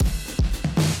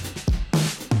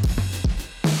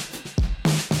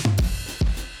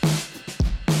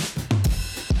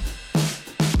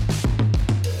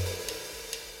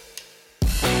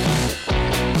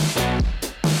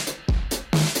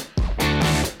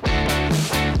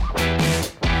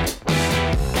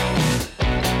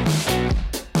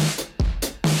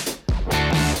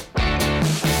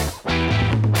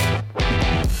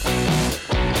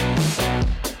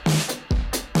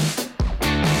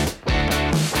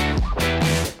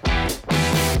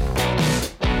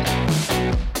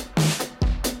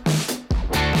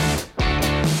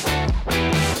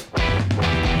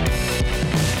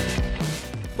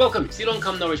Welcome to the Along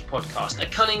Come Norwich podcast, a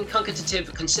cunning,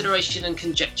 concatenative consideration and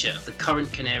conjecture of the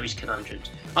current Canaries conundrums.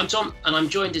 I'm Tom, and I'm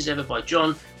joined as ever by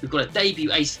John. We've got a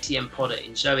debut ACN Podder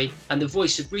in Zoe, and the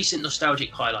voice of recent nostalgic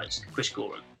highlights, Chris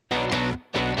Goreham.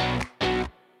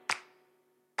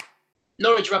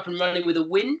 Norwich are up and running with a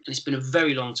win, and it's been a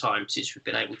very long time since we've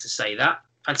been able to say that.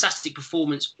 Fantastic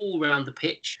performance all around the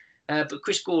pitch. But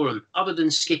Chris Goreham, other than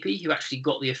Skippy, who actually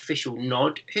got the official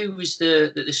nod, who was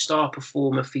the star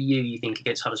performer for you think,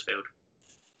 against Huddersfield?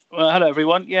 Well, hello,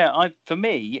 everyone. Yeah, for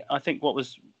me, I think what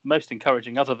was most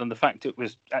encouraging, other than the fact it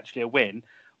was actually a win,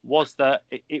 was that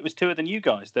it was two of the new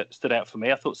guys that stood out for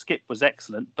me. I thought Skip was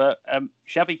excellent, but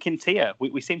Xavi Quintilla,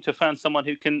 we seem to have found someone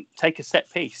who can take a set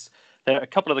piece. There are a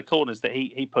couple of the corners that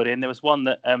he put in. There was one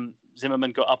that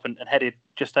Zimmerman got up and headed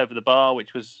just over the bar,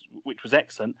 which was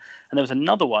excellent. And there was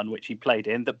another one which he played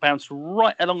in that bounced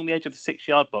right along the edge of the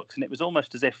 6-yard box. And it was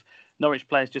almost as if Norwich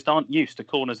players just aren't used to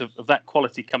corners of that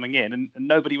quality coming in. And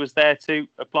nobody was there to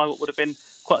apply what would have been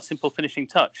quite a simple finishing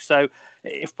touch. So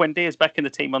if Buendia's back in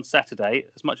the team on Saturday,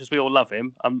 as much as we all love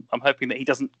him, I'm hoping that he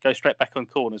doesn't go straight back on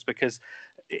corners, because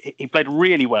he played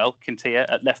really well, Quintilla,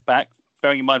 at left back.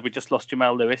 Bearing in mind we just lost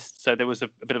Jamal Lewis, so there was a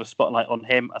bit of a spotlight on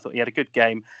him. I thought he had a good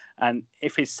game, and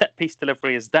if his set-piece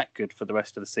delivery is that good for the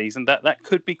rest of the season, that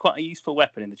could be quite a useful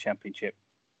weapon in the Championship.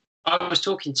 I was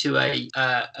talking to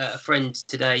a friend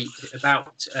today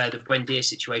about the Buendia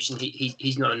situation.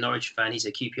 He's not a Norwich fan; he's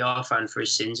a QPR fan for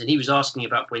his sins, and he was asking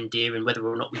about Buendia and whether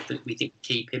or not we think we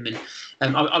keep him.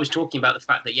 And I was talking about the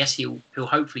fact that yes, he'll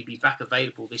hopefully be back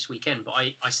available this weekend. But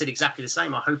I said exactly the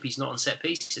same. I hope he's not on set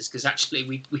pieces, because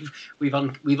actually we've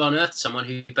unearthed someone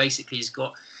who basically has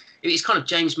got. It's kind of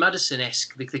James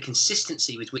Maddison-esque, the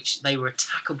consistency with which they were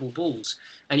attackable balls,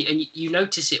 and you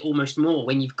notice it almost more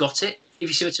when you've got it. If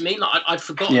you see what I mean, like I'd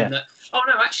forgotten that. Oh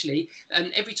no, actually,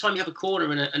 every time you have a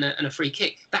corner and a free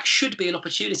kick, that should be an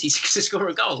opportunity to score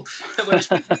a goal. Whereas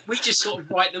we just sort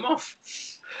of write them off.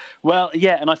 Well,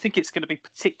 yeah, and I think it's going to be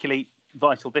particularly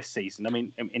vital this season. I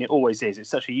mean, it always is. It's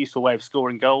such a useful way of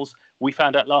scoring goals. We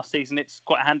found out last season it's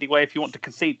quite a handy way if you want to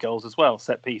concede goals as well,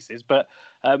 set pieces. But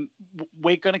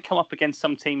we're going to come up against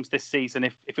some teams this season,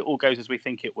 if it all goes as we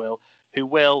think it will, who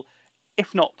will,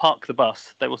 if not park the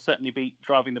bus, they will certainly be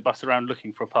driving the bus around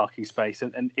looking for a parking space,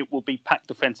 and it will be packed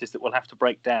defences that we'll have to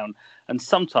break down. And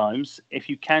sometimes, if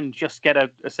you can just get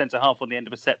a centre-half on the end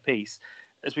of a set piece,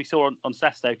 as we saw on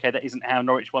Saturday, okay, that isn't how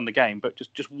Norwich won the game, but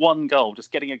just one goal,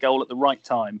 just getting a goal at the right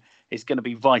time is going to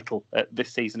be vital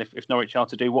this season if Norwich are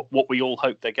to do what we all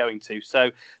hope they're going to.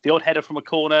 So the odd header from a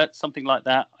corner, something like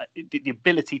that, the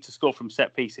ability to score from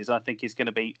set pieces, I think, is going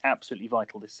to be absolutely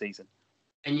vital this season.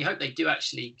 And you hope they do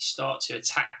actually start to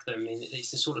attack them. I mean, it's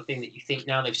the sort of thing that you think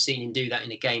now they've seen him do that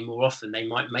in a game more often, they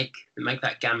might make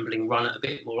that gambling run a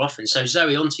bit more often. So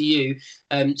Zoe, on to you.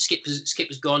 Skip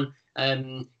has gone.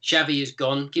 Xavi is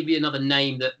gone. Give me another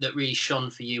name that really shone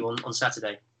for you on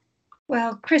Saturday.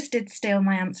 Well, Chris did steal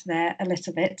my answer there a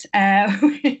little bit.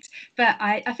 But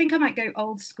I think I might go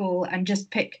old school and just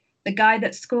pick the guy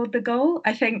that scored the goal.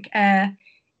 I think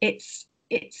it's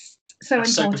so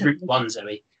That's important. So Route 1,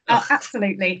 Zoe. Oh,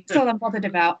 absolutely. That's all I'm bothered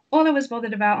about. All I was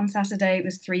bothered about on Saturday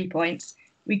was 3 points.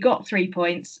 We got 3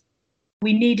 points.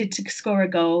 We needed to score a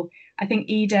goal. I think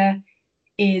Ida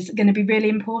is going to be really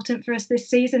important for us this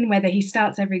season, whether he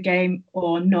starts every game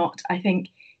or not. I think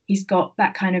he's got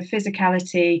that kind of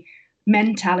physicality,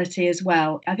 mentality as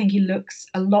well. I think he looks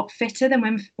a lot fitter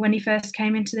than when he first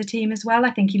came into the team as well.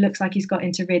 I think he looks like he's got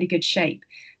into really good shape.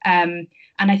 And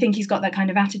I think he's got that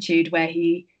kind of attitude where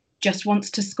he just wants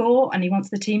to score, and he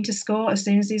wants the team to score as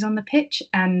soon as he's on the pitch.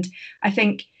 And I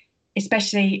think,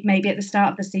 especially maybe at the start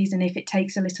of the season, if it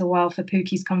takes a little while for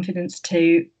Pukki's confidence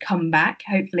to come back,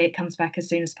 hopefully it comes back as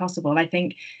soon as possible. I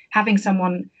think having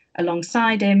someone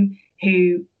alongside him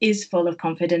who is full of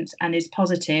confidence and is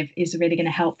positive is really going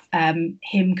to help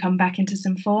him come back into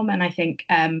some form. And I think,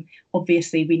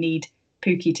 obviously, we need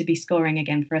Pukki to be scoring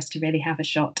again for us to really have a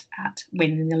shot at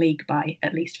winning the league by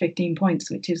at least 15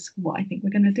 points, which is what I think we're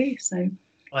going to do. So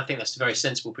I think that's a very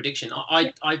sensible prediction.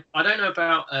 I don't know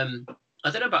about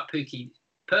Pukki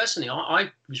personally.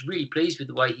 I was really pleased with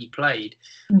the way he played,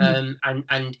 and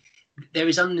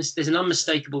there's an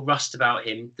unmistakable rust about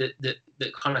him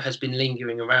that kind of has been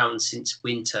lingering around since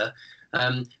winter.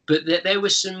 But there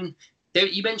was some.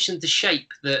 You mentioned the shape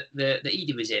that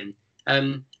Ida was in.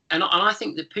 And I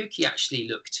think that Pukki actually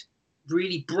looked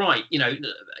really bright. You know,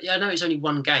 I know it's only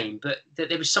one game, but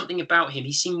there was something about him.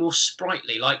 He seemed more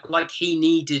sprightly, like he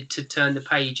needed to turn the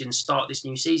page and start this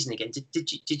new season again.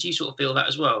 Did you sort of feel that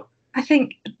as well? I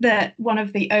think that one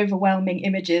of the overwhelming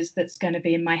images that's going to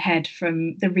be in my head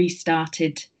from the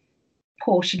restarted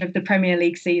portion of the Premier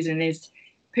League season is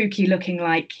Pookie looking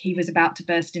like he was about to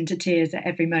burst into tears at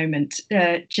every moment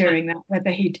during that,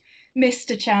 whether he'd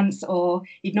missed a chance or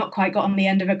he'd not quite got on the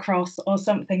end of a cross or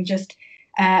something. Just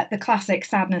the classic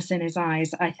sadness in his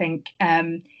eyes. I think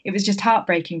it was just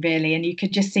heartbreaking, really, and you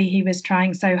could just see he was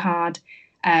trying so hard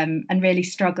and really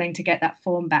struggling to get that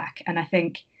form back. And I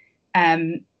think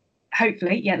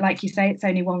hopefully, yeah, like you say, it's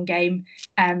only one game,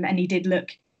 and he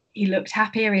looked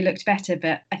happier, he looked better,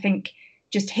 but I think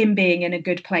just him being in a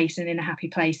good place and in a happy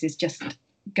place is just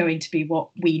going to be what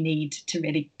we need to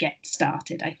really get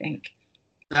started, I think.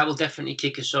 That will definitely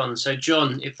kick us on. So,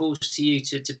 John, it falls to you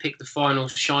to pick the final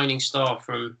shining star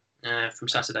from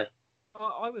Saturday.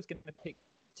 I was going to pick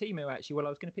Timo, actually. Well, I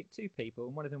was going to pick two people,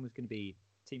 and one of them was going to be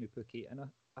Timo Pukki. And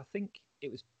I think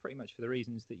it was pretty much for the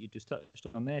reasons that you just touched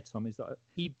on there, Tom, is that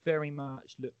he very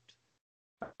much looked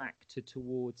back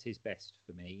towards his best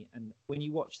for me. And when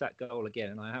you watch that goal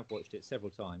again, and I have watched it several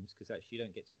times, because actually you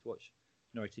don't get to watch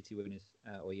Norwich City winners,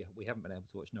 we haven't been able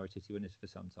to watch Norwich City winners for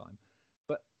some time,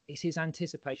 but it's his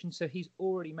anticipation. So he's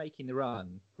already making the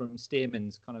run from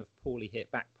Stearman's kind of poorly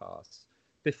hit back pass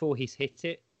before he's hit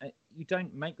it. You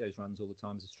don't make those runs all the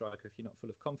time as a striker if you're not full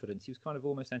of confidence. He was kind of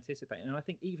almost anticipating, and I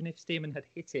think even if Stearman had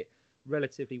hit it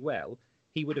relatively well,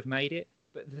 he would have made it.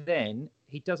 But then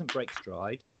he doesn't break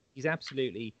stride. He's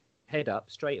absolutely head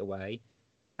up straight away,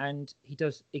 and he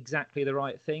does exactly the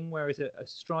right thing, whereas a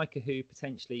striker who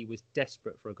potentially was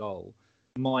desperate for a goal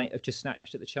might have just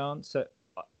snatched at the chance. So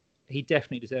he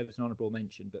definitely deserves an honourable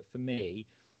mention. But for me,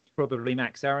 probably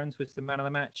Max Aarons was the man of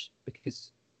the match,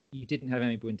 because you didn't have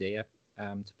Emi Buendia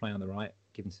to play on the right,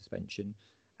 given suspension,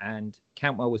 and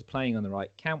Cantwell was playing on the right.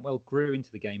 Cantwell grew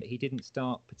into the game, but he didn't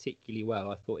start particularly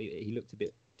well. I thought he looked a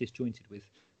bit disjointed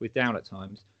with Down at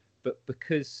times. But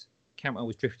because Cantwell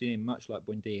was drifting in, much like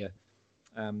Buendia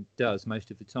does most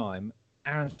of the time,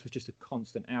 Aarons was just a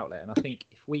constant outlet. And I think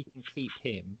if we can keep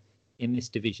him in this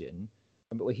division,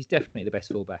 but he's definitely the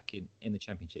best fullback in the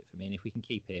Championship for me. And if we can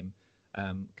keep him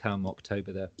come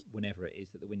October, whenever it is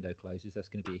that the window closes, that's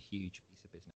going to be a huge piece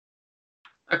of business.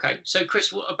 Okay, so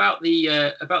Chris, what about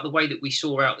the way that we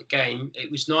saw out the game?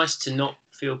 It was nice to not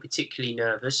feel particularly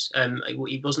nervous.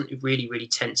 It wasn't a really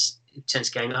tense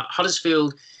game.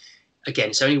 Huddersfield, again,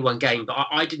 it's only one game, but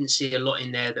I didn't see a lot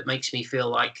in there that makes me feel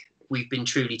like we've been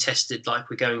truly tested, like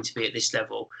we're going to be at this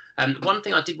level. One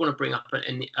thing I did want to bring up,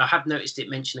 and I have noticed it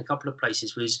mentioned a couple of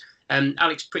places, was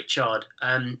Alex Pritchard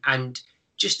and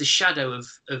just the shadow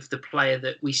of the player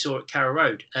that we saw at Carrow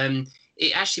Road.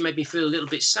 It actually made me feel a little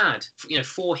bit sad,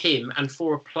 for him and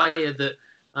for a player that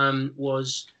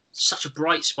was such a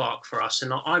bright spark for us.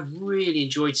 And I really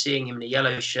enjoyed seeing him in a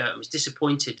yellow shirt and was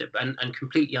disappointed and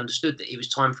completely understood that it was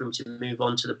time for him to move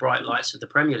on to the bright lights of the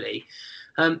Premier League.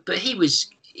 But he was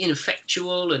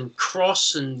ineffectual and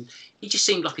cross, and he just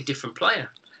seemed like a different player.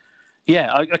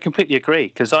 Yeah, I completely agree,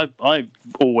 because I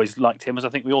always liked him, as I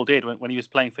think we all did when he was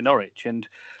playing for Norwich, and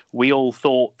we all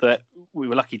thought that we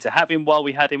were lucky to have him while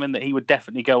we had him, and that he would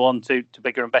definitely go on to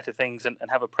bigger and better things and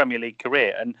have a Premier League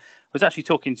career. And I was actually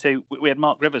talking we had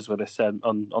Mark Rivers with us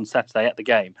on Saturday at the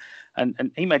game,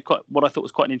 and he made what I thought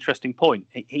was quite an interesting point.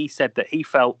 He said that he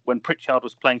felt when Pritchard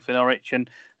was playing for Norwich, and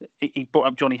he brought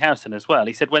up Johnny Howson as well,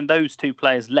 he said when those two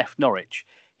players left Norwich,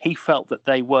 he felt that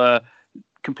they were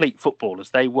complete footballers.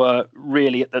 They were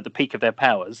really at the peak of their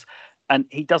powers, and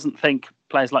he doesn't think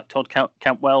players like Todd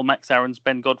Cantwell, Max Aarons,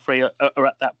 Ben Godfrey are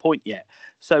at that point yet.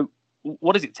 So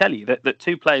what does it tell you? That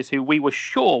two players who we were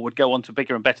sure would go on to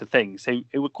bigger and better things,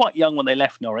 who were quite young when they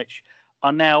left Norwich,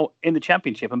 are now in the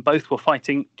Championship, and both were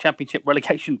fighting Championship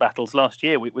relegation battles last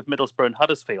year with Middlesbrough and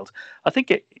Huddersfield. I think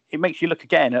it makes you look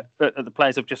again at the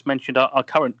players I've just mentioned, our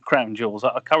current crown jewels,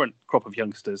 our current crop of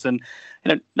youngsters, and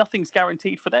nothing's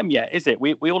guaranteed for them yet, is it?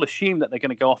 We all assume that they're going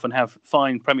to go off and have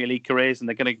fine Premier League careers,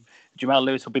 and Jamal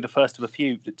Lewis will be the first of a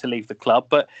few to leave the club.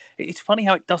 But it's funny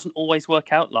how it doesn't always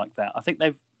work out like that. I think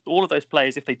all of those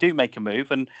players, if they do make a move,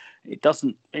 and it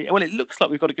looks like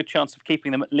we've got a good chance of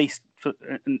keeping them at least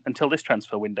until this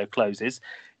transfer window closes.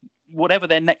 Whatever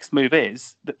their next move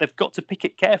is, that they've got to pick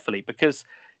it carefully, because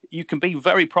you can be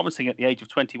very promising at the age of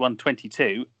 21,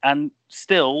 22 and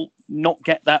still not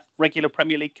get that regular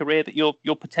Premier League career that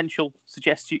your potential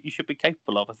suggests you should be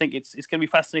capable of. I think it's going to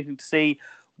be fascinating to see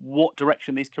what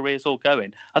direction these careers all go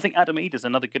in. I think Adam Ida's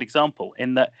another good example,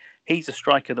 in that he's a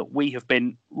striker that we have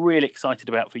been really excited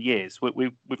about for years.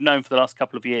 We've known for the last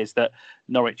couple of years that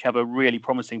Norwich have a really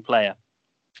promising player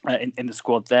in the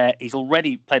squad there. He's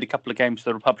already played a couple of games for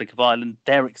the Republic of Ireland.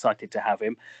 They're excited to have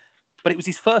him. But it was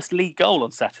his first league goal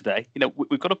on Saturday.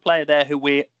 We've got a player there who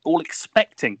we're all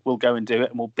expecting will go and do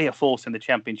it and will be a force in the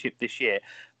Championship this year.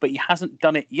 But he hasn't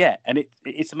done it yet. And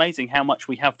it's amazing how much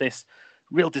we have this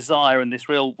real desire and this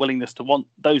real willingness to want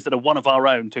those that are one of our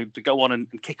own to go on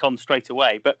and kick on straight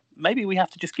away. But maybe we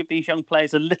have to just give these young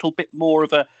players a little bit more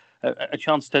of a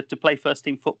chance to play first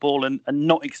team football and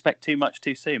not expect too much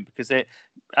too soon, because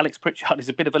Alex Pritchard is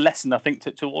a bit of a lesson, I think,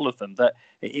 to all of them, that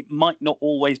it might not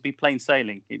always be plain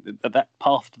sailing, that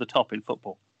path to the top in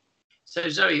football. So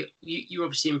Zoe, you're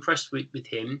obviously impressed with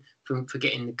him for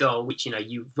getting the goal, which,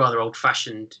 you rather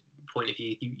old-fashioned point of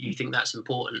view, you think that's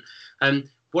important.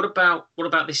 What about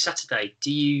this Saturday? Do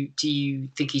you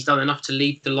think he's done enough to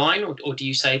lead the line, or do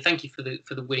you say thank you for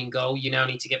the winning goal? You now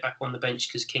need to get back on the bench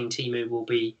because King Timu will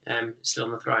be still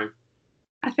on the throne.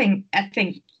 I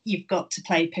think you've got to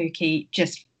play Pookie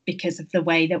just because of the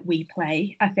way that we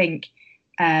play. I think,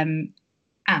 and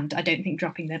I don't think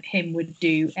dropping him would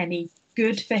do any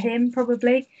good for him.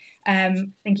 Probably, I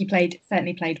think he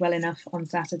certainly played well enough on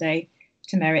Saturday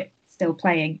to merit still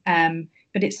playing.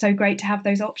 But it's so great to have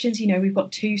those options. We've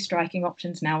got 2 striking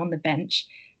options now on the bench,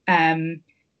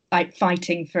 like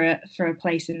fighting for a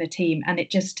place in the team, and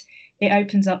it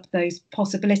opens up those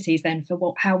possibilities then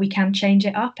for how we can change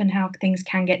it up and how things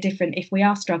can get different if we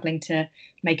are struggling to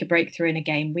make a breakthrough in a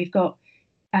game. We've got,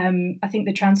 I think,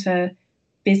 the transfer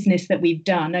business that we've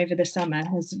done over the summer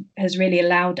has really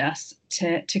allowed us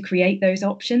to create those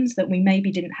options that we maybe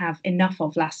didn't have enough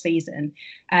of last season.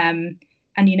 And,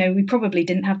 we probably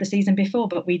didn't have the season before,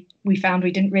 but we found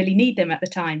we didn't really need them at the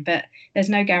time. But there's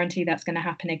no guarantee that's going to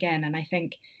happen again. And I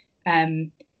think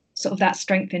sort of that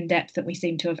strength in depth that we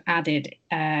seem to have added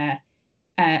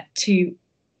to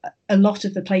a lot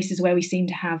of the places where we seem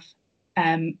to have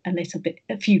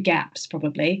a few gaps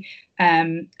probably,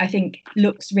 I think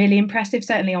looks really impressive,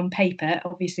 certainly on paper.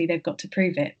 Obviously, they've got to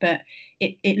prove it. But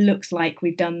it looks like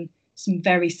we've done some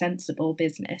very sensible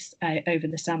business over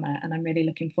the summer, and I'm really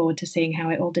looking forward to seeing how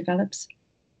it all develops.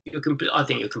 I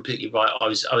think you're completely right. I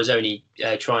was only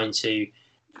trying to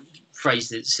phrase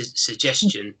the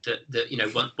suggestion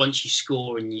that once you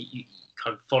score and you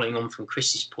kind of following on from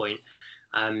Chris's point,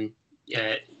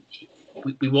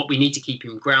 we need to keep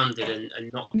him grounded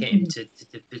and not get him to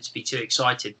be too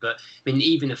excited. But I mean,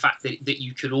 even the fact that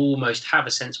you could almost have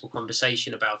a sensible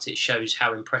conversation about it shows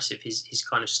how impressive his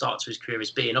kind of start to his career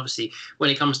has been. And obviously, when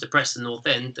it comes to Preston North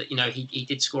End, that he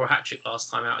did score a hat-trick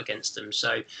last time out against them.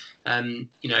 So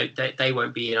they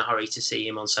won't be in a hurry to see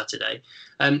him on Saturday.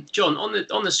 John,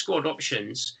 on the squad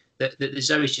options that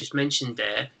Zoe's just mentioned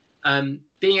there,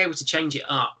 being able to change it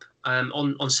up.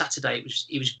 On Saturday,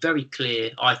 it was very clear,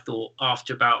 I thought,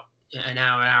 after about an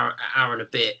hour and a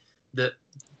bit, that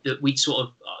we'd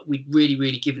really,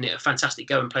 really given it a fantastic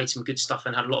go and played some good stuff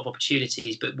and had a lot of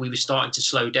opportunities, but we were starting to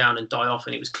slow down and die off,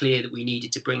 and it was clear that we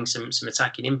needed to bring some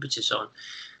attacking impetus on.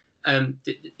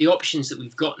 The options that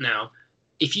we've got now,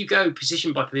 if you go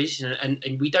position by position,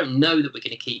 and we don't know that we're going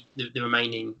to keep the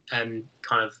remaining kind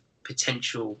of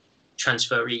potential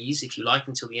transferees, if you like,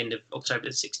 until the end of October the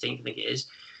 16th, I think it is.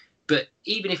 But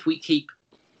even if we keep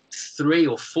 3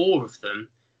 or 4 of them,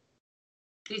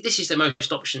 this is the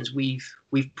most options we've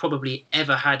probably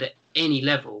ever had at any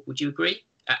level. Would you agree?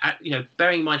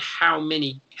 Bearing in mind how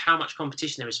much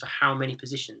competition there is for how many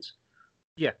positions.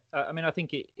 Yeah, I mean, I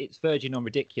think it's verging on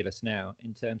ridiculous now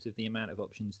in terms of the amount of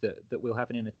options that we'll have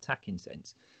in an attacking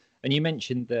sense. And you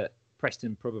mentioned that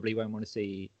Preston probably won't want to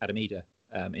see Adam Eder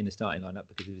in the starting lineup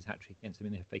because of his hat-trick against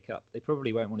them in the FA Cup. They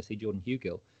probably won't want to see Jordan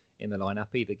Hugill in the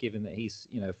lineup either, given that he's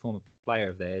a former player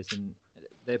of theirs, and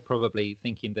they're probably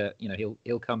thinking that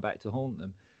he'll come back to haunt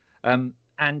them.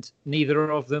 And neither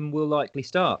of them will likely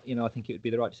start. I think it would be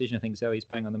the right decision. I think Zoe's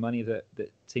bang on the money that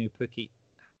Timu Pukki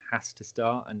has to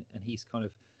start, and he's kind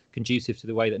of conducive to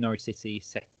the way that Norwich City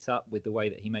sets up, with the way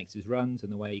that he makes his runs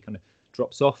and the way he kind of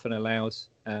drops off and allows.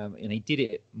 And he did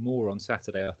it more on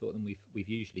Saturday, I thought, than we've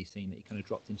usually seen. That he kind of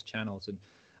dropped into channels and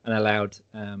allowed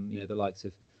the likes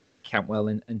of Cantwell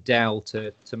and Dowell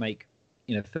to make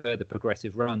further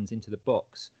progressive runs into the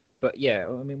box. But yeah,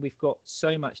 I mean, we've got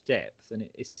so much depth, and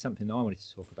it's something that I wanted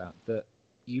to talk about. That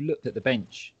you looked at the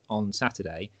bench on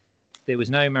Saturday, there was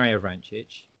no Mario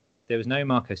Vrancic, there was no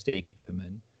Marco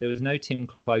Stiepermann, there was no Tim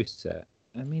Closer.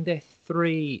 I mean, they're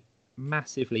 3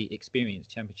 massively experienced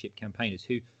Championship campaigners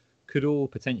who could all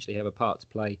potentially have a part to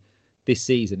play this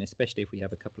season, especially if we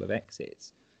have a couple of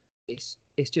exits. It's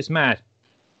just mad.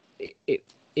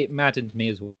 It maddened me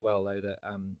as well, though, that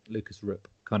Lucas Rupp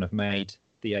kind of made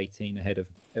the 18 ahead of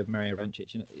Mario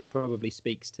Vrancic. And it probably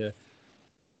speaks to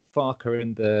Farker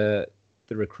and the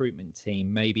recruitment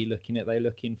team maybe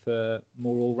looking for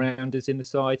more all-rounders in the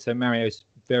side. So Mario's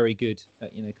very good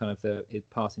at, kind of his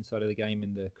passing side of the game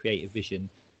and the creative vision,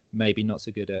 maybe not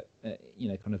so good at,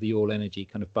 kind of the all-energy,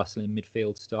 kind of bustling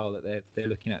midfield style that they're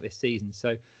looking at this season.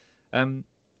 So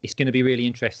it's going to be really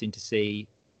interesting to see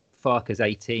Farke's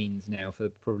 18s now for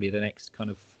probably the next kind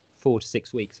of 4 to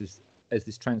 6 weeks as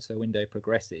this transfer window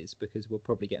progresses, because we'll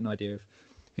probably get an idea of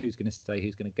who's going to stay,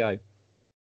 who's going to go.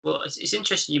 Well, it's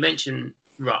interesting you mentioned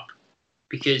Rupp,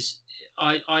 because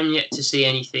I'm yet to see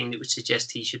anything that would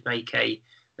suggest he should make a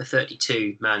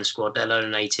 32-man squad, let alone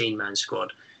an 18-man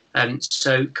squad.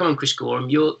 So come on, Chris Goreham,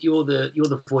 you're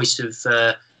the voice of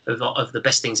the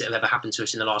best things that have ever happened to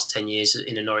us in the last 10 years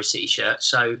in a Norwich City shirt.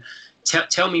 So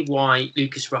tell me why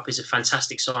Lucas Rupp is a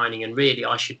fantastic signing, and really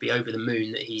I should be over the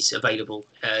moon that he's available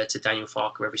to Daniel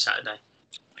Farke every Saturday.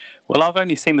 Well, I've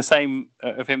only seen the same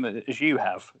of him as you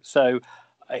have. So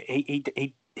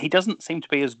he doesn't seem to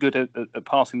be as good at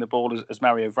passing the ball as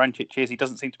Mario Vrancic is. He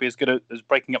doesn't seem to be as good at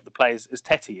breaking up the players as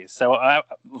Teti is. So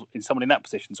in someone in that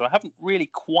position. So I haven't really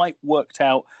quite worked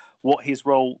out what his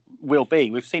role will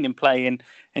be. We've seen him play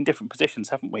in different positions,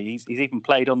 haven't we? He's even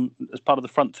played on as part of the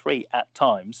front three at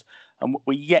times, and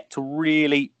we're yet to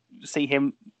really see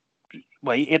him.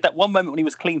 Well, he had that one moment when he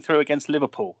was clean through against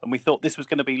Liverpool, and we thought this was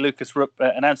going to be Lucas Rupp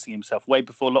announcing himself way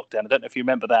before lockdown. I don't know if you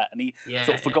remember that, and he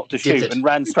sort of forgot to shoot and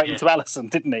ran straight into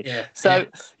Alisson, didn't he? Yeah. So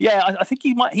I think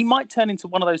he might turn into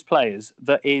one of those players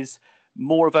that is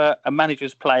more of a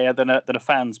manager's player than a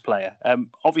fan's player.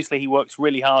 Obviously, he works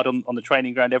really hard on the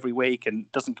training ground every week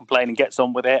and doesn't complain and gets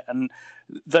on with it. And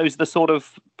those are the sort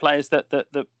of players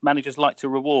that managers like to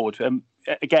reward.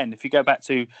 Again, if you go back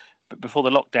to before the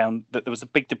lockdown, that there was a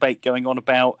big debate going on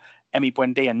about Emi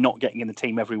Buendia not getting in the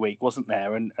team every week, wasn't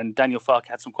there? And Daniel Farke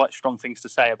had some quite strong things to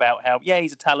say about how,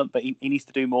 he's a talent, but he needs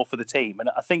to do more for the team. And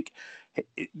I think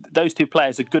those two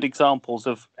players are good examples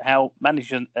of how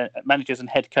managers and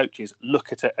head coaches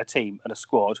look at a team and a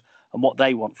squad, and what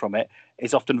they want from it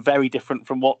is often very different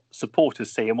from what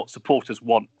supporters see and what supporters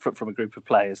want from a group of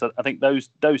players. I think those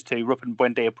two, Rupp and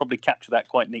Buendia, probably capture that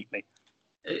quite neatly.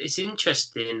 It's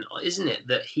interesting, isn't it,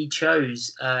 that he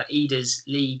chose Ida's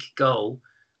league goal,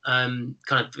 kind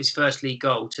of his first league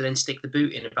goal, to then stick the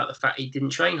boot in about the fact he didn't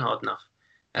train hard enough,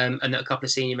 and that a couple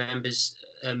of senior members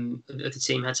of the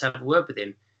team had to have a word with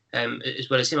him, as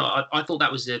well as him. I thought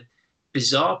that was a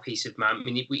bizarre piece of man. I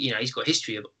mean, he's got a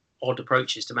history of odd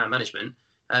approaches to man management,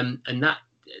 and that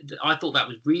I thought that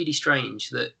was really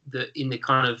strange. That in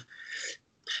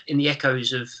the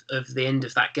echoes of the end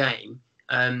of that game.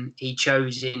 He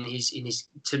chose in his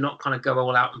to not kind of go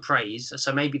all out and praise.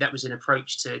 So maybe that was an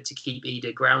approach to keep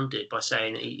Ida grounded by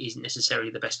saying he isn't necessarily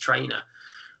the best trainer.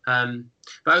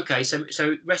 But okay,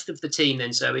 so rest of the team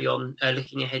then, Zoe, on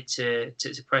looking ahead to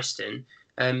Preston.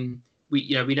 We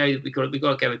know that we got to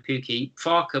go with Pukki.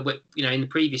 Farke, in the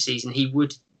previous season he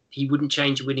wouldn't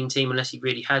change a winning team unless he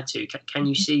really had to. Can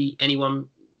you see anyone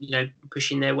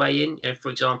pushing their way in? For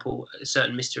example, a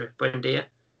certain Mr. Buendia.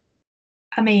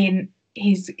 I mean,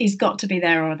 he's got to be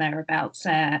there or thereabouts.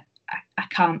 I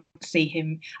can't see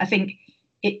him. I think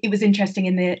it was interesting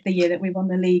in the year that we won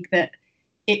the league that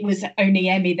it was only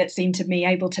Emi that seemed to me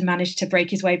able to manage to break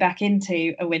his way back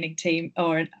into a winning team,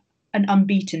 or an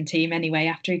unbeaten team anyway,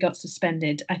 after he got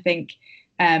suspended. I think,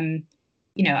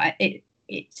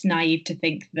 it's naive to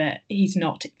think that he's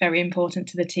not very important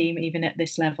to the team, even at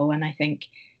this level. And I think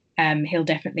he'll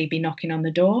definitely be knocking on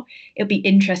the door. It'll be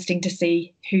interesting to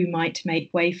see who might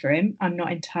make way for him. I'm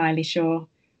not entirely sure.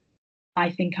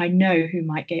 I think I know who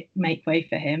might make way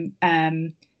for him,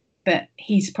 but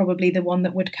he's probably the one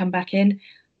that would come back in.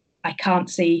 I can't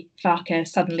see Farke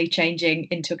suddenly changing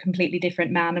into a completely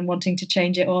different man and wanting to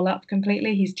change it all up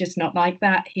completely. He's just not like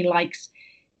that. He likes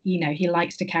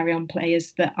to carry on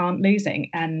players that aren't losing,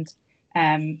 and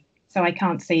so I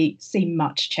can't see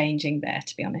much changing there,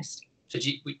 to be honest. So do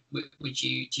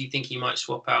you think he might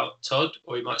swap out Todd,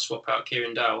 or he might swap out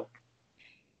Kieran Dowell?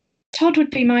 Todd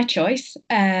would be my choice.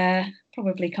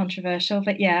 Probably controversial,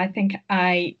 but yeah, I think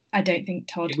I don't think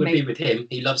Todd. It would be with him.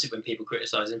 He loves it when people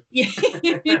criticise him. Yeah,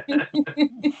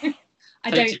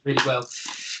 Takes it really well.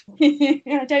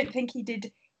 I don't think he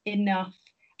did enough,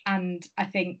 and I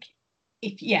think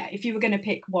if you were going to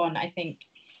pick one, I think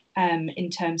in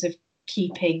terms of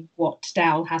keeping what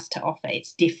Dowell has to offer,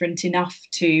 it's different enough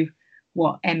to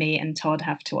what Emi and Todd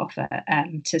have to offer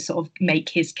to sort of make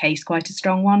his case quite a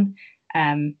strong one.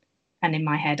 And in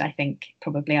my head, I think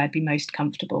probably I'd be most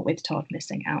comfortable with Todd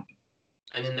missing out.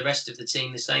 And then the rest of the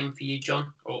team the same for you,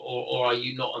 John? Or are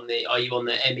you not on the? Are you on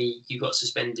the Emi? You got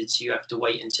suspended, so you have to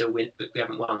wait until we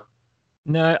haven't won.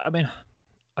 No, I mean,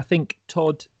 I think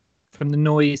Todd, from the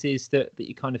noises that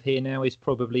you kind of hear now, is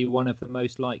probably one of the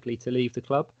most likely to leave the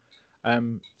club.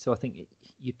 So I think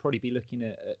you'd probably be looking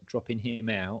at dropping him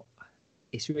out.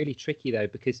 It's really tricky though,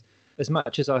 because as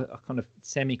much as I kind of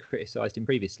semi-criticised him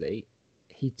previously,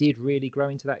 he did really grow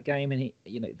into that game, and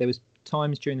there was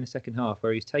times during the second half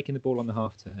where he's taking the ball on the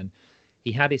half turn,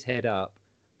 he had his head up,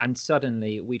 and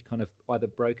suddenly we'd kind of either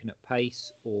broken at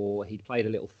pace or he'd played a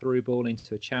little through ball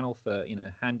into a channel for,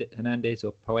 Hernandez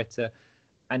or Poeta.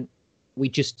 And we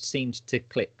just seemed to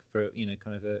click for,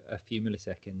 kind of a few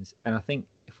milliseconds. And I think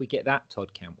if we get that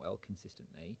Todd Cantwell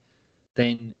consistently,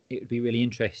 then it would be really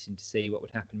interesting to see what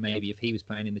would happen maybe if he was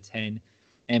playing in the 10,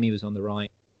 Emmy was on the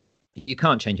right. You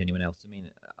can't change anyone else. I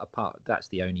mean, that's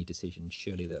the only decision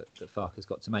surely that Farke's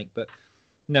got to make. But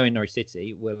knowing Norwich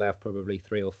City, we'll have probably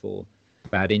 3 or 4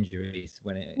 bad injuries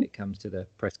when it comes to the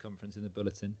press conference and the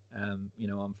bulletin,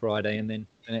 on Friday, and then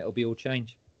it'll be all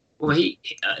change. Well,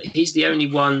 he's the only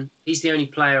one. He's the only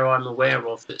player I'm aware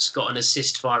of that's got an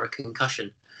assist via a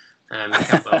concussion.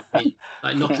 Campbell,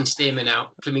 like knocking Stearman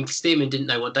out. I mean, Stearman didn't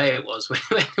know what day it was when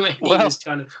he was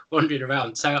kind of wandering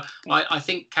around. So I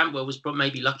think Campbell was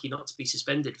maybe lucky not to be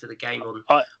suspended for the game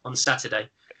on Saturday.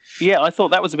 Yeah, I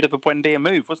thought that was a bit of a Buendia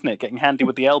move, wasn't it? Getting handy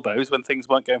with the elbows when things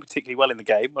weren't going particularly well in the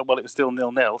game, while it was still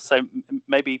 0-0. So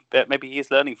maybe he is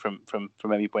learning from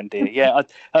Emi Buendia. Yeah,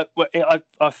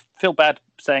 I feel bad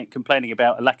complaining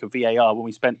about a lack of VAR when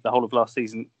we spent the whole of last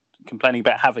season complaining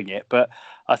about having it, but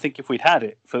I think if we'd had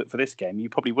it for this game, you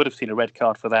probably would have seen a red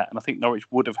card for that, and I think Norwich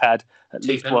would have had at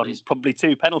least penalties. 1, probably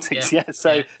 2 penalties. Yeah.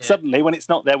 So suddenly, when it's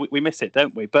not there, we miss it,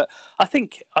 don't we? But I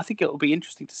think it'll be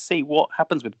interesting to see what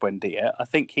happens with Buendia. I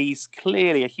think he's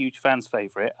clearly a huge fans'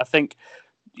 favourite. I think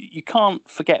you can't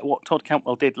forget what Todd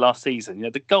Cantwell did last season.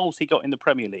 The goals he got in the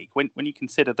Premier League. When you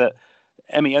consider that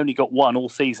Emmy only got 1 all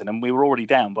season, and we were already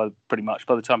down pretty much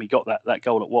by the time he got that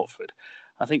goal at Watford.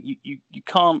 I think you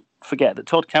can't forget that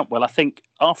Todd Cantwell, I think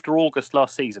after August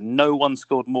last season, no one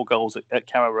scored more goals at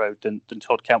Carrow Road than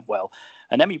Todd Cantwell.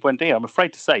 And Emi Buendia, I'm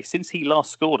afraid to say, since he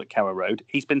last scored at Carrow Road,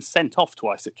 he's been sent off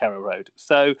twice at Carrow Road.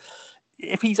 So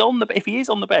if he is on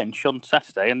the bench on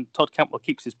Saturday and Todd Cantwell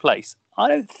keeps his place, I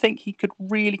don't think he could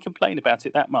really complain about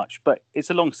it that much. But it's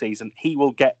a long season. He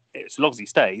will get, as long as he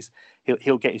stays,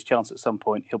 he'll get his chance at some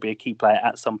point. He'll be a key player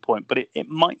at some point, but it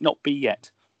might not be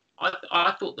yet.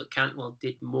 I thought that Cantwell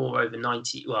did more over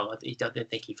 90. Well, I don't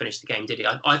think he finished the game, did he?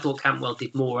 I thought Cantwell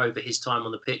did more over his time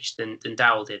on the pitch than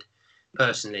Dowell did.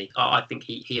 Personally, I think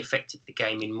he affected the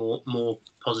game in more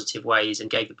positive ways and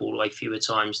gave the ball away fewer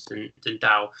times than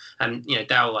Dowell. And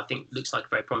Dowell, I think, looks like a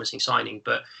very promising signing.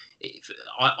 But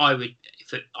I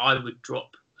would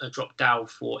drop Dowell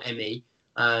for Emmy.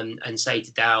 And say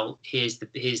to Dowell, here's the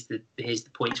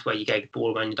points where you gave the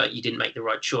ball away and you didn't make the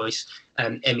right choice.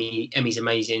 Emmy's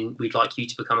amazing. We'd like you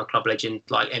to become a club legend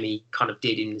like Emmy kind of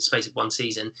did in the space of 1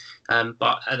 season.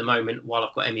 But at the moment, while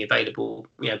I've got Emmy available,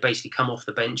 basically come off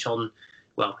the bench on,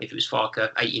 well, if it was Farke,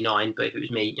 89, but if it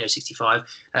was me, 65,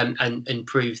 and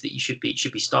prove that you should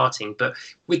be starting. But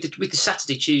with the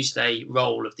Saturday Tuesday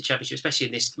role of the Championship, especially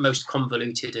in this most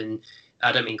convoluted and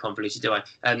I don't mean convoluted, do I?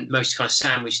 Most kind of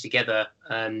sandwiched together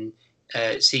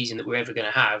season that we're ever going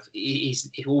to have is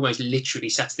almost literally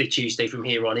Saturday, Tuesday from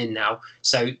here on in now.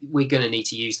 So we're going to need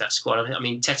to use that squad. I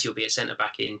mean, Tetty will be at centre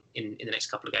back in the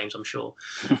next couple of games, I'm sure.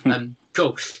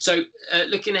 Cool. So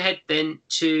looking ahead then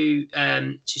to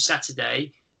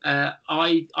Saturday,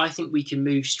 I think we can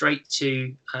move straight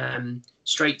to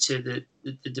the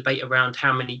debate around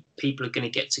how many people are going to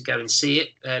get to go and see it.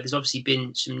 There's obviously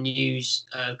been some news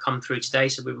come through today,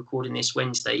 so we're recording this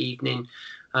Wednesday evening.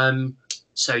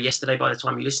 So yesterday, by the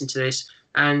time you listen to this,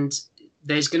 and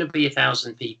there's going to be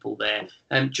 1,000 people there.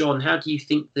 John, how do you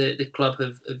think the club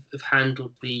have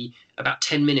handled the about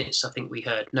 10 minutes? I think we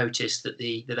heard notice that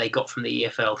they got from the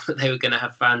EFL that they were going to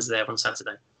have fans there on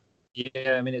Saturday.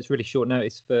 Yeah, I mean it's really short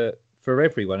notice for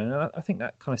everyone, and I think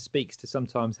that kind of speaks to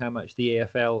sometimes how much the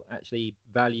EFL actually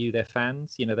value their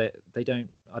fans. They don't.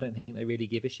 I don't think they really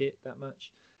give a shit that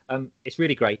much. It's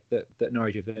really great that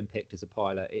Norwich have been picked as a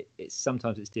pilot. It's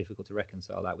sometimes it's difficult to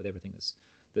reconcile that with everything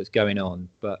that's going on,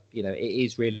 but it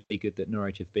is really good that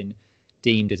Norwich have been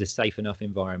deemed as a safe enough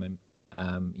environment,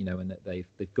 and that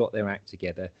they've got their act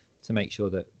together to make sure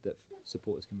that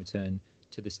supporters can return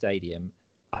to the stadium.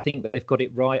 I think they've got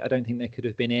it right. I don't think there could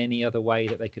have been any other way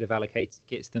that they could have allocated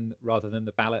tickets rather than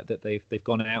the ballot that they've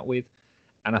gone out with.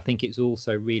 And I think it's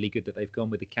also really good that they've gone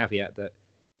with the caveat that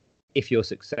if you're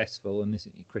successful, and this,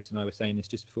 Chris and I were saying this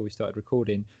just before we started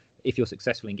recording, if you're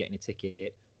successful in getting a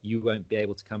ticket, you won't be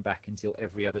able to come back until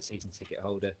every other season ticket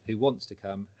holder who wants to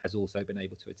come has also been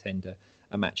able to attend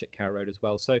a match at Carrow Road as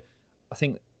well. So I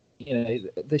think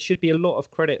there should be a lot of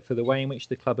credit for the way in which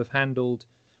the club have handled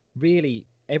really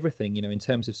everything, in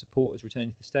terms of supporters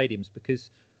returning to the stadiums,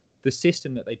 because the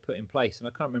system that they put in place, and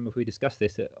I can't remember if we discussed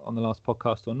this on the last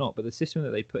podcast or not, but the system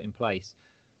that they put in place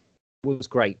was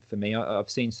great for me. I've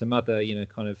seen some other,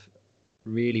 kind of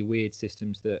really weird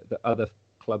systems that other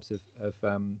clubs have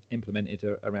implemented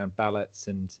around ballots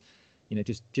and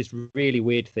just really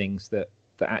weird things that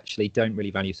actually don't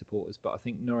really value supporters. But I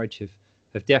think Norwich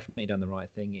have definitely done the right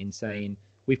thing in saying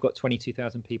we've got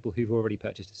 22,000 people who've already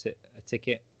purchased a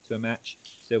ticket to a match,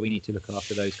 so we need to look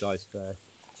after those guys first.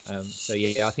 So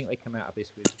yeah, I think they come out of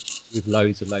this with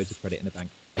loads of credit in the bank.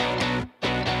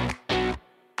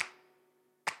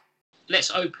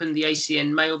 Let's open the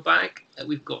ACN mailbag.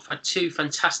 We've got two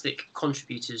fantastic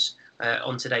contributors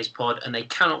on today's pod, and they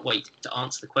cannot wait to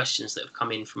answer the questions that have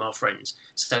come in from our friends.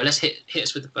 So let's hit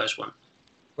us with the first one.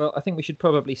 Well, I think we should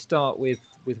probably start with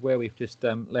where we've just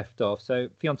left off. So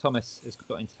Jon Thomas has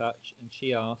got in touch, and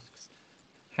she asks,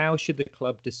 how should the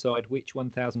club decide which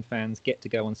 1,000 fans get to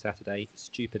go on Saturday?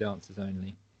 Stupid answers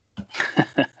only.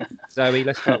 Zoe,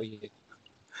 let's start with you.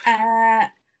 I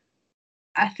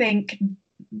think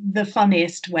the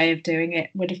funniest way of doing it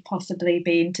would have possibly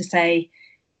been to say,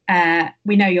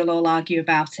 we know you'll all argue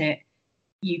about it.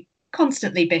 You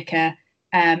constantly bicker.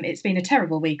 It's been a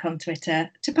terrible week on Twitter.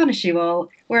 To punish you all,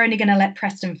 we're only going to let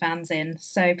Preston fans in.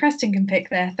 So Preston can pick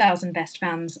their 1,000 best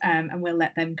fans, and we'll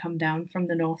let them come down from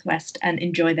the northwest and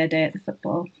enjoy their day at the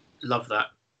football. Love that.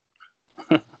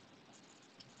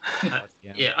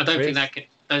 Yeah, I don't think that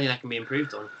can be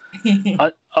improved on.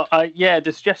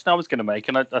 The suggestion I was going to make,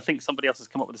 and I think somebody else has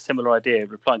come up with a similar idea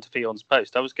replying to Fion's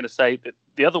post. I was going to say that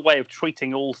the other way of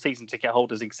treating all season ticket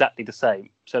holders exactly the same,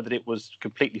 so that it was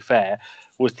completely fair,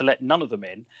 was to let none of them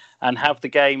in and have the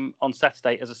game on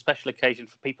Saturday as a special occasion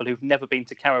for people who've never been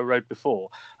to Carrow Road before.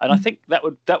 And I think that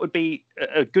would be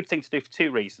a good thing to do for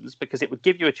two reasons, because it would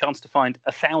give you a chance to find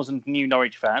 1,000 new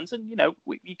Norwich fans, and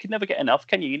you can never get enough,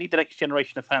 can you? You need the next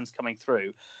generation of fans coming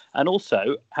through, and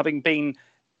also having been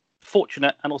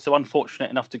fortunate and also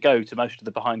unfortunate enough to go to most of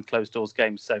the behind closed doors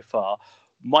games so far,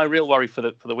 my real worry for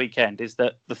the weekend is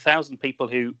that the 1,000 people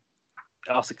who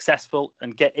are successful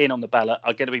and get in on the ballot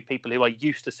are going to be people who are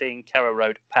used to seeing Carrow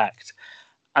Road packed,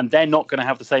 and they're not going to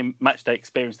have the same match day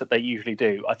experience that they usually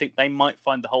do. I think they might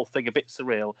find the whole thing a bit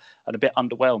surreal and a bit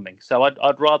underwhelming. So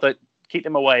I'd rather keep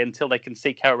them away until they can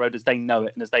see Carrow Road as they know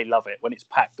it and as they love it, when it's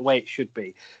packed the way it should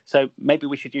be. So maybe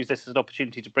we should use this as an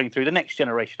opportunity to bring through the next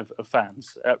generation of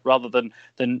fans, rather than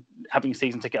having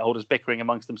season ticket holders bickering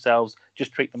amongst themselves.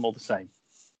 Just treat them all the same.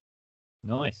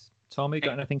 Nice. Tom, you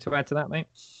got anything to add to that, mate?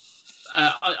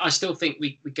 I still think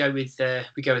we go with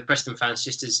Preston fans,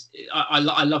 just as I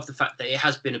love the fact that it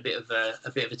has been a bit of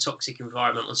a toxic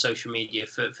environment on social media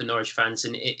for Norwich fans,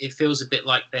 and it feels a bit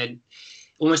like they're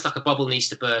almost like a bubble needs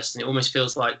to burst, and it almost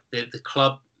feels like the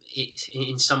club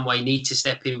in some way need to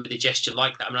step in with a gesture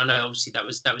like that. I mean, I know obviously that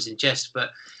was in jest,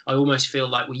 but I almost feel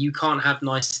like, well, you can't have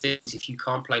nice things if you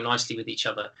can't play nicely with each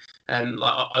other.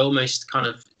 I almost kind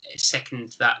of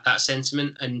second that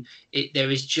sentiment, and there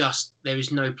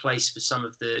is no place for some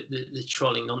of the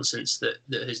trolling nonsense that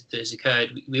has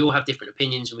occurred. We all have different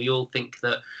opinions, and we all think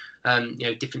that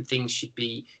different things should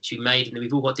be made, and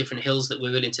we've all got different hills that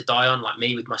we're willing to die on, like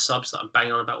me with my subs that I'm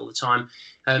banging on about all the time.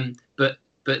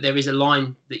 But there is a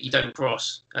line that you don't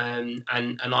cross, and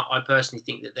I personally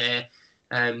think that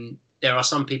there are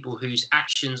some people whose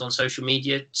actions on social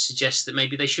media suggest that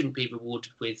maybe they shouldn't be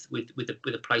rewarded with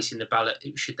a place in the ballot,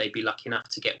 should they be lucky enough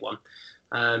to get one,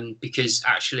 because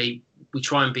actually we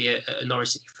try and be a Norwich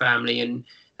City family,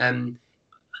 and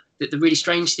the really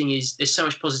strange thing is there's so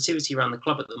much positivity around the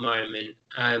club at the moment,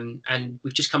 and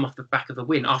we've just come off the back of a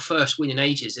win, our first win in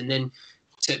ages, and then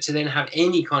to then have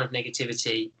any kind of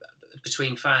negativity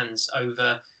between fans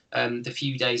over the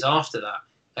few days after that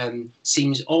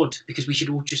seems odd, because we should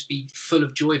all just be full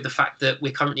of joy of the fact that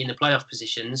we're currently in the playoff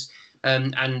positions,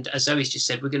 and as Zoe's just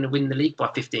said, we're going to win the league by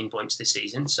 15 points this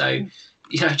season. So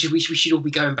we should all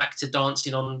be going back to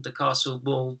dancing on the Castle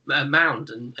Wall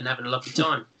mound and having a lovely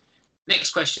time.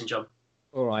 Next question, John.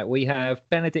 All right, we have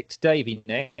Benedict Davey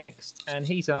next, and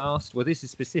he's asked, well, this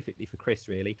is specifically for Chris,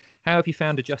 really. How have you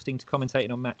found adjusting to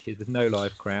commentating on matches with no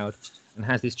live crowd, and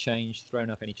has this change thrown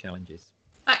up any challenges?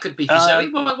 That could be for Zoe.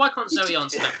 Why can't Zoe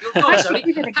answer that? Go on, Zoe.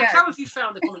 How have you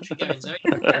found the commentary going,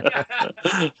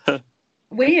 Zoe?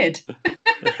 Weird.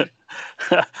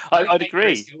 I'd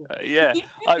agree.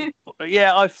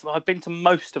 I've been to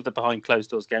most of the behind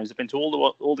closed doors games. I've been to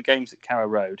all the games at Carrow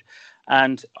Road,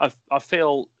 and I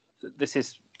feel this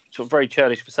is sort of very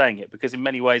churlish for saying it, because in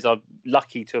many ways I'm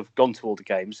lucky to have gone to all the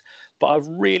games, but I've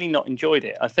really not enjoyed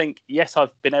it. I think, yes,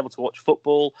 I've been able to watch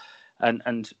football,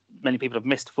 and many people have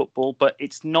missed football, but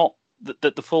it's not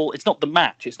it's not the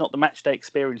match day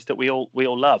experience that we all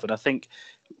love. And I think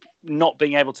not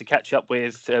being able to catch up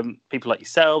with people like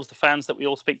yourselves, the fans that we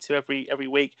all speak to every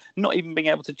week, not even being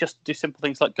able to just do simple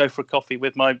things like go for a coffee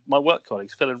with my work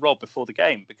colleagues, Phil and Rob, before the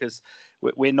game, because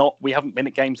we haven't been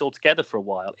at games all together for a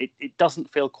while. It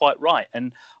doesn't feel quite right.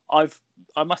 And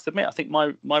I must admit, I think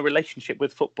my relationship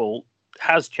with football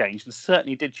has changed, and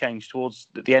certainly did change towards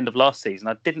the end of last season.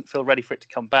 I didn't feel ready for it to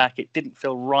come back. It didn't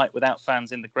feel right without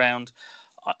fans in the ground.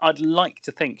 I'd like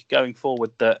to think going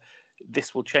forward that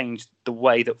this will change the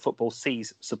way that football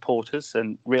sees supporters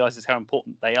and realises how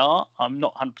important they are. I'm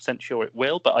not 100% sure it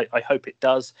will, but I hope it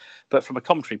does. But from a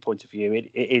commentary point of view,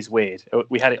 it is weird.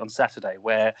 We had it on Saturday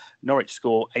where Norwich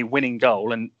score a winning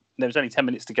goal, and there was only 10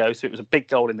 minutes to go, so it was a big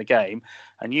goal in the game.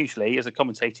 And usually, as a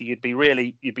commentator, you'd be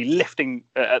lifting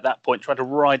at that point, trying to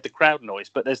ride the crowd noise.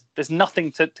 But there's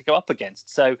nothing to go up against.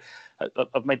 So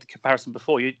I've made the comparison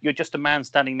before. You're just a man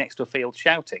standing next to a field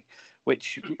shouting,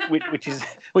 which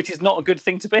is not a good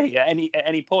thing to be at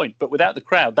any point. But without the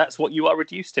crowd, that's what you are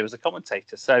reduced to as a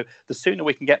commentator. So the sooner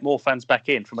we can get more fans back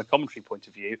in from a commentary point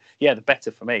of view, the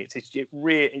better for me.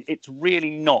 It's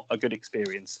really not a good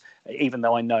experience, even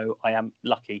though I know I am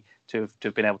lucky to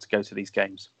have been able to go to these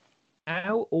games.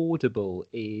 How audible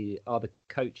are the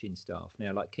coaching staff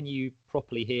now? Like, can you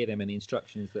properly hear them and the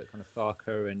instructions that kind of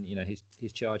Farker and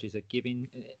his charges are giving?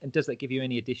 And does that give you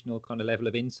any additional kind of level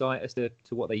of insight as to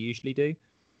what they usually do?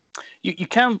 You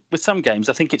can with some games.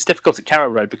 I think it's difficult at Carrow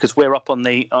Road because we're up on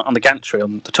the gantry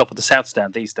on the top of the South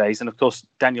Stand these days, and of course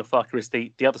Daniel Farker is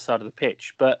the other side of the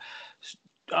pitch. But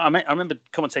I remember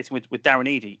commentating with Darren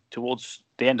Eadie towards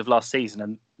the end of last season,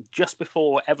 and just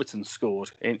before Everton scored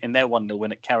in their 1-0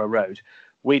 win at Carrow Road,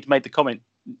 we'd made the comment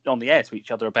on the air to each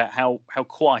other about how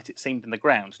quiet it seemed in the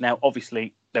ground. Now,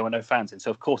 obviously, there were no fans in, so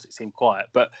of course it seemed quiet,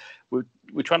 but we're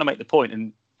trying to make the point,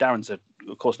 and Darren's, of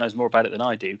course, knows more about it than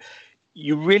I do.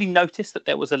 You really noticed that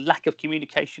there was a lack of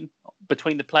communication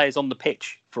between the players on the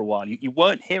pitch for a while. You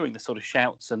weren't hearing the sort of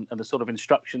shouts and the sort of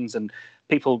instructions and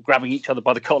people grabbing each other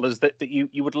by the collars that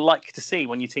you would like to see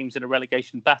when your team's in a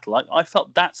relegation battle. I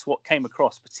felt that's what came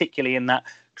across, particularly in that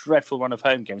dreadful run of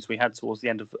home games we had towards the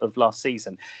end of last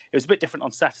season. It was a bit different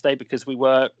on Saturday because we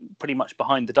were pretty much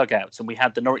behind the dugouts and we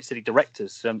had the Norwich City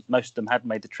directors. Most of them had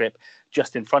made the trip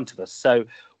just in front of us. So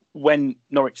when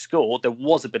Norwich scored, there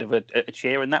was a bit of a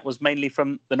cheer, and that was mainly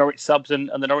from the Norwich subs and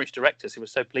the Norwich directors, who were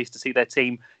so pleased to see their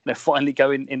team, finally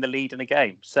go in the lead in a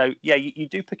game. So you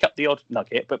do pick up the odd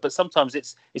nugget, but sometimes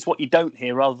it's what you don't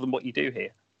hear rather than what you do hear.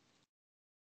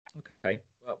 Okay,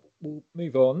 well, we'll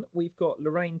move on. We've got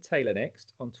Lorraine Taylor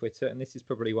next on Twitter, and this is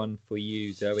probably one for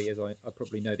you, Zoe, as I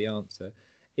probably know the answer.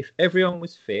 If everyone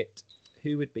was fit,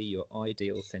 who would be your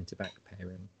ideal centre-back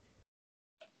pairing?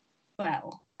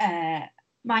 Well,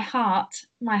 my heart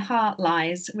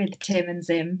lies with Tim and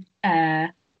Zim.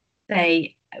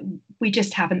 We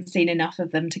just haven't seen enough of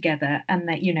them together, and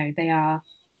that they are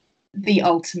the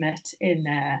ultimate in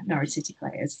Norwich City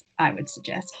players, I would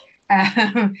suggest.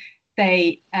 I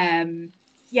think I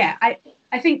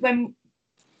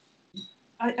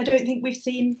don't think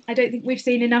we've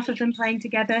seen enough of them playing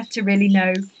together to really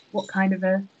know what kind of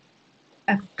a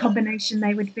combination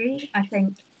they would be. I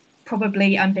think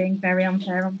probably I'm being very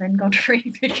unfair on Ben Godfrey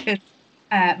because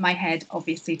my head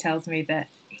obviously tells me that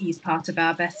he's part of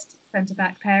our best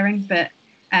centre-back pairing. But,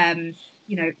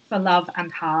 for love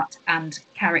and heart and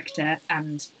character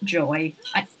and joy,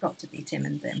 it's got to be Tim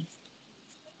and Zim.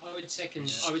 I would second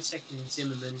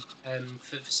Zimmerman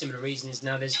for similar reasons.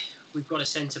 Now, we've got a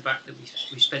centre-back that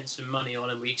we've spent some money on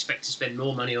and we expect to spend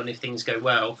more money on if things go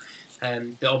well.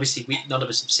 But obviously, none of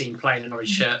us have seen playing an orange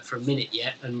shirt for a minute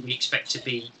yet, and we expect to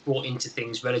be brought into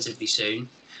things relatively soon.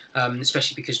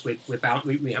 Especially because we're bound.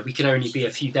 We can only be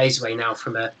a few days away now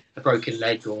from a broken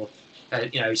leg or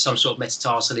some sort of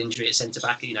metatarsal injury at centre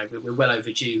back. We're well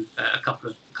overdue a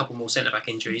couple more centre back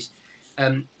injuries.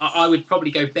 I would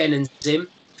probably go Ben and Zim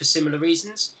for similar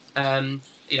reasons. I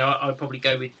would probably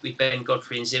go with Ben,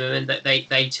 Godfrey, and Zimmerman. That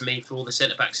they to me, for all the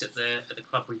centre backs at the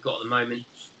club we've got at the moment,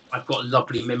 I've got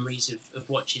lovely memories of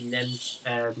watching them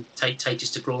take us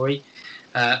to glory.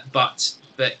 But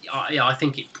I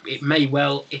think it may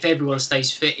well, if everyone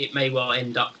stays fit, it may well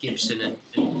end up Gibson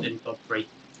and Godfrey.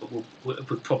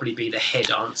 Would probably be the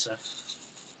head answer.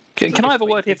 Can I have a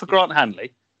word here for Grant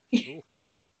Hanley?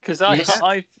 Because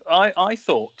I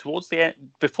thought towards the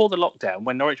end, before the lockdown,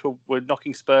 when Norwich were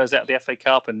knocking Spurs out of the FA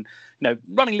Cup and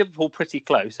running Liverpool pretty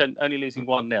close and only losing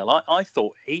 1-0, I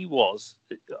thought he was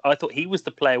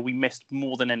the player we missed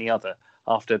more than any other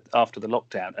after the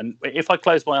lockdown. And if I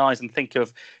close my eyes and think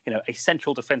of a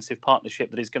central defensive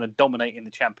partnership that is going to dominate in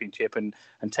the Championship and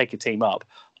take a team up,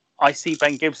 I see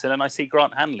Ben Gibson and I see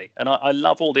Grant Hanley, and I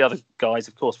love all the other guys,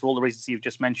 of course, for all the reasons you've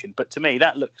just mentioned. But to me,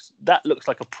 that looks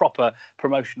like a proper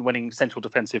promotion-winning central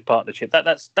defensive partnership.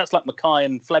 That's like Mackay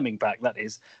and Fleming back. That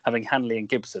is, having Hanley and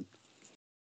Gibson.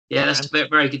 Yeah, that's a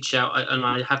very good shout. And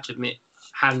I have to admit,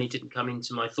 Hanley didn't come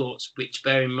into my thoughts. Which,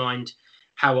 bear in mind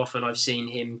how often I've seen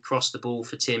him cross the ball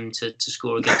for Tim to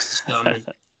score against the Scum,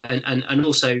 and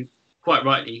also, quite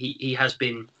rightly, he has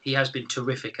been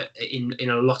terrific in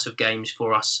a lot of games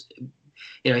for us.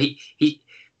 You know,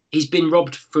 he's been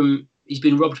robbed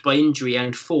by injury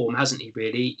and form, hasn't he?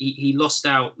 Really, he lost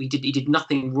out. He did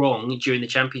nothing wrong during the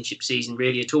championship season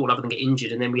really at all, other than get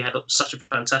injured. And then we had such a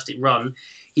fantastic run.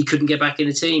 He couldn't get back in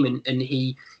the team, and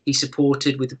he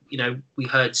supported with. You know, we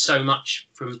heard so much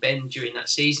from Ben during that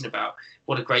season about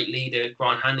what a great leader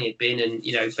Grant Hanley had been, and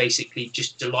you know, basically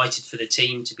just delighted for the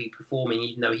team to be performing,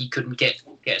 even though he couldn't get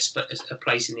a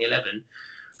place in the 11.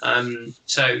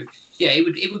 So yeah,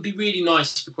 it would be really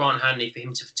nice for Grant Hanley for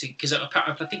him to because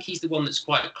I think he's the one that's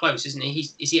quite close, isn't he?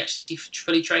 Is he actually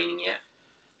fully training yet?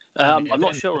 I'm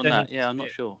not sure on that. Yeah, I'm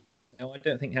not sure. No, I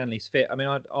don't think Hanley's fit. I mean,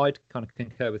 I'd kind of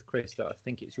concur with Chris that I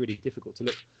think it's really difficult to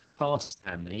look past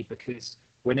Hanley, because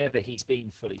whenever he's been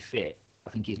fully fit, I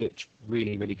think he's looked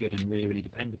really, really good and really, really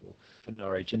dependable for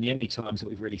Norwich. And the only times that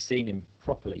we've really seen him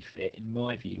properly fit, in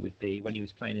my view, would be when he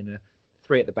was playing in a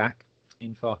 3 at the back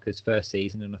in Farke's first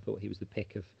season, and I thought he was the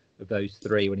pick of those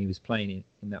 3 when he was playing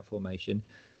in that formation.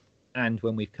 And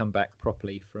when we've come back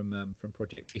properly from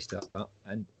Project Restart,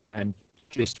 and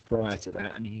just prior to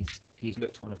that, and he's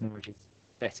looked one of Norwich's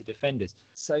better defenders.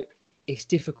 So it's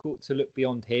difficult to look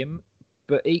beyond him,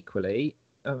 but equally,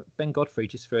 Ben Godfrey,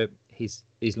 just for his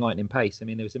lightning pace. I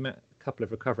mean, there was a couple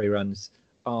of recovery runs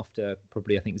after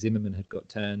probably I think Zimmerman had got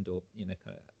turned, or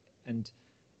and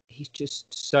he's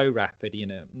just so rapid. You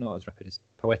know, not as rapid as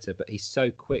Poeta, but he's so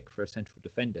quick for a central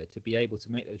defender to be able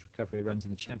to make those recovery runs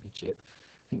in the Championship.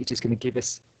 I think it's just going to give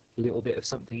us a little bit of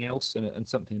something else, and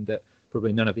something that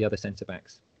probably none of the other centre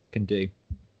backs can do.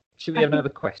 Should we have another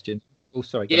question? Oh,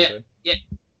 sorry. Yeah.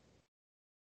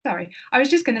 Sorry, I was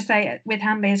just going to say with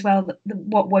Hanley as well, that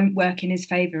what won't work in his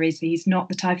favour is he's not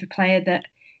the type of player that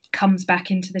comes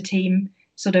back into the team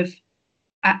sort of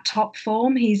at top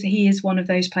form. He is one of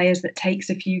those players that takes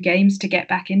a few games to get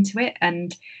back into it,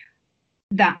 and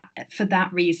that for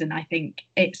that reason, I think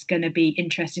it's going to be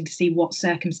interesting to see what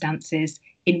circumstances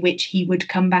in which he would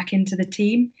come back into the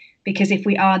team. Because if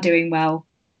we are doing well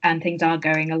and things are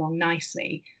going along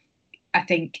nicely, I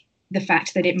think the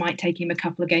fact that it might take him a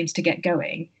couple of games to get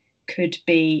going could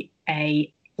be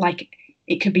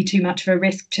it could be too much of a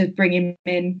risk to bring him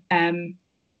in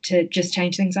to just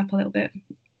change things up a little bit.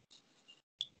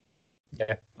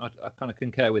 Yeah, I kind of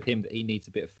concur with him that he needs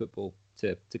a bit of football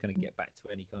to kind of get back to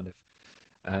any kind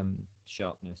of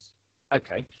sharpness.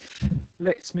 Okay,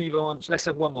 let's move on. So let's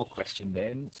have one more question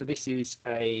then. So this is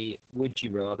a would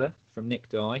you rather from Nick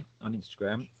Dye on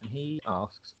Instagram, and he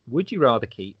asks, would you rather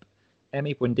keep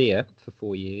Emi Buendia for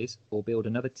 4 years or build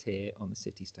another tier on the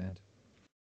City stand?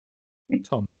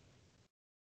 Tom?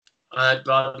 I'd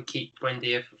rather keep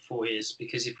Buendia for 4 years,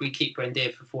 because if we keep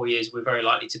Buendia for 4 years, we're very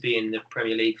likely to be in the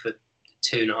Premier League for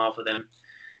 2.5 of them.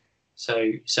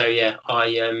 So yeah,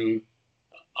 I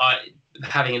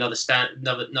having another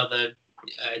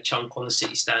chunk on the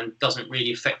City stand doesn't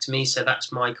really affect me. So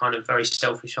that's my kind of very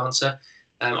selfish answer.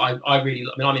 I'm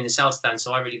in the South stand,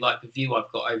 so I really like the view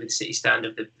I've got over the City stand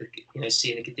of the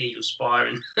seeing the cathedral spire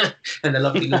and and the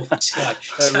lovely Norfolk sky.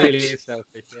 That really is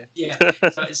selfish, yeah. Yeah.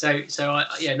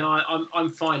 I'm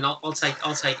fine. I'll take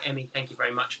Emi. Thank you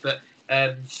very much. But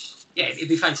yeah, it'd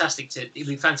be fantastic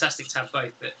to have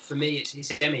both. But for me, it's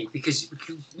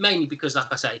Emi, mainly because,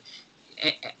 like I say,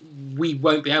 we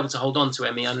won't be able to hold on to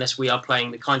Emi unless we are playing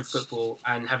the kind of football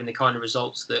and having the kind of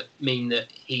results that mean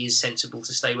that he is sensible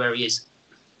to stay where he is.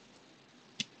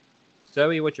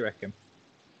 Zoe, what do you reckon?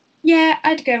 Yeah,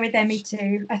 I'd go with Emi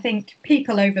too. I think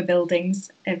people over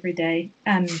buildings every day,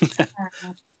 and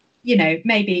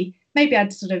maybe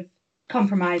I'd sort of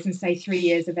compromise and say 3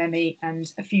 years of Emi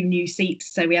and a few new seats,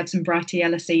 so we had some brighter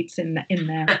yellow seats in there.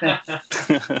 But... That's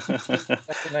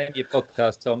the name of your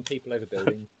podcast, Tom. People over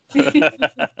buildings.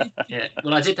 Yeah.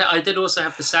 Well, I did also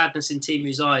have the sadness in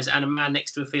Timu's eyes and a man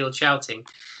next to a field shouting.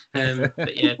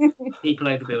 But yeah, people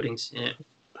over buildings. Yeah.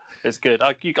 It's good.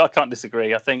 I can't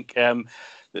disagree. I think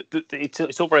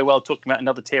it's all very well talking about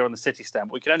another tier on the City stand,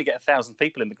 but we can only get 1,000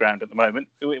 people in the ground at the moment.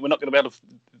 We're not going to be able to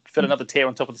fill another tier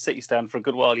on top of the City stand for a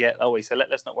good while yet, are we? So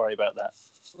let's not worry about that.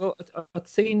 Well, I've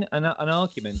seen an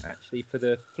argument actually for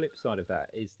the flip side of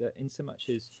that, is that in so much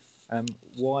as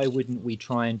why wouldn't we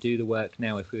try and do the work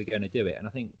now if we were going to do it? And I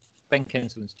think Ben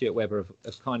Kensel and Stuart Webber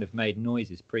have kind of made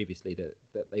noises previously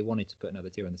that they wanted to put another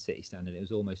tier on the City stand, and it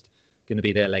was almost going to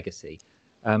be their legacy.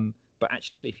 But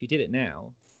actually, if you did it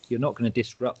now, you're not going to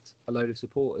disrupt a load of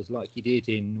supporters like you did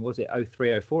in, was it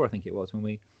 03, 04, I think it was, when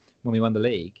we won the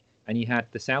league, and you had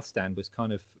the South stand was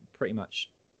kind of pretty much,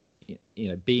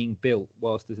 being built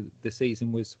whilst the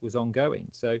season was ongoing.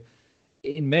 So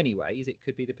in many ways, it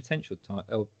could be the potential time,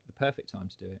 or the perfect time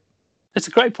to do it. It's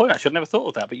a great point, actually. I've never thought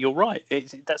of that, but you're right.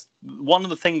 That's one of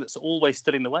the things that's always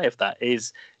stood in the way of that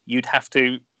is you'd have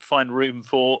to find room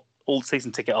for all season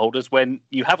ticket holders when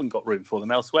you haven't got room for them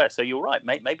elsewhere. So you're right,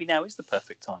 mate. Maybe now is the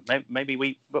perfect time. Maybe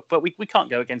we can't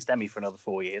go against Emmy for another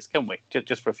 4 years, can we?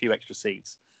 Just for a few extra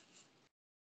seats.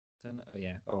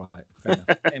 Yeah. All right. Fair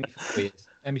enough.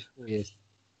 Emmy for 4 years.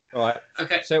 All right.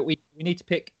 Okay. So we need to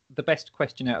pick the best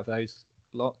question out of those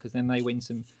lot, because then they win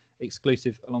some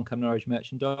exclusive Along Come Norwich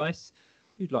merchandise.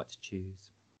 Who'd like to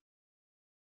choose?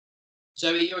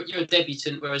 Zoe, you're a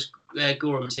debutant, whereas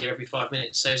Goreham's here every 5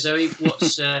 minutes. So Zoe, what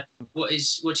do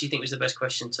you think was the best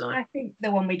question tonight? I think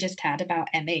the one we just had about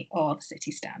Emmy or the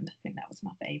City stand. I think that was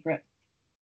my favourite.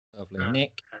 Lovely.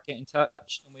 Nick, get in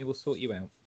touch and we will sort you out.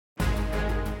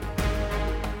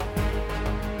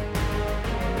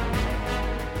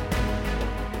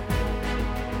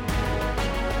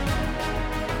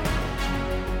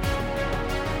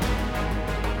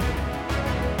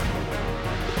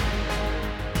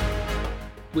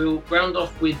 We'll round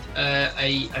off with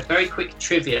a very quick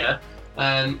trivia.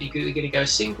 We're going to go a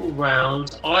single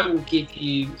round. I will give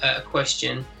you a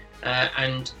question,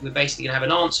 and we're basically going to have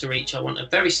an answer each. I want a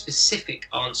very specific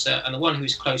answer, and the one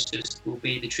who's closest will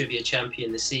be the trivia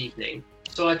champion this evening.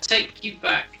 So I take you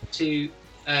back to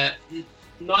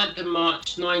 9th of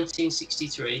March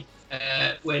 1963,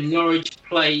 when Norwich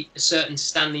played a certain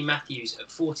Stanley Matthews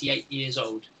at 48 years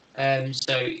old.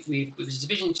 So it was a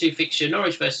Division 2 fixture,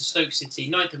 Norwich versus Stoke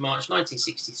City, 9th of March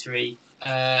 1963.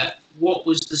 What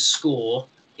was the score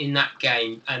in that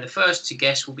game? And the first to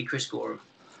guess will be Chris Goreham.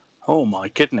 Oh my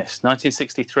goodness,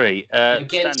 1963.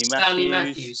 Against Stanley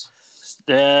Matthews.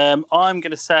 I'm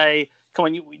going to say, come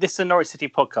on, this is a Norwich City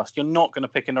podcast. You're not going to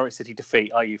pick a Norwich City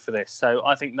defeat, are you, for this? So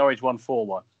I think Norwich won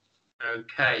 4-1.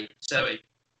 Okay, Zoe.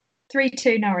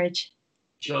 3-2 Norwich.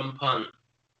 Jon Punt.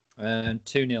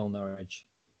 2-0 Norwich.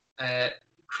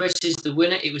 Chris is the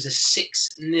winner. It was a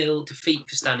 6-0 defeat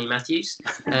for Stanley Matthews.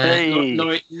 Hey.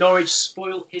 Norwich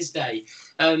spoiled his day.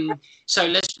 So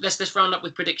let's round up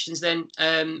with predictions then.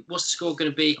 What's the score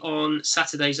going to be on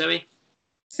Saturday, Zoe?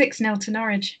 6-0 to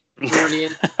Norwich.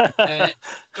 Brilliant.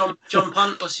 Jon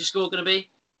Punt, what's your score going to be?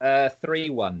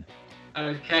 3-1.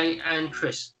 Okay, and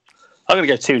Chris? I'm going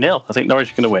to go 2-0. I think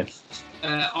Norwich are going to win.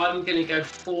 I'm going to go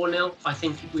 4-0. I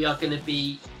think we are going to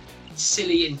be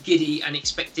silly and giddy and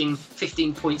expecting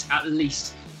 15 points at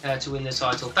least to win the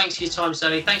title. Thanks for your time,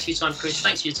 Zoe. Thanks for your time, Chris.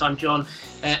 Thanks for your time, John.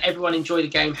 Everyone enjoy the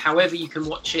game however you can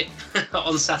watch it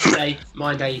on Saturday.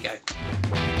 Mind how you go.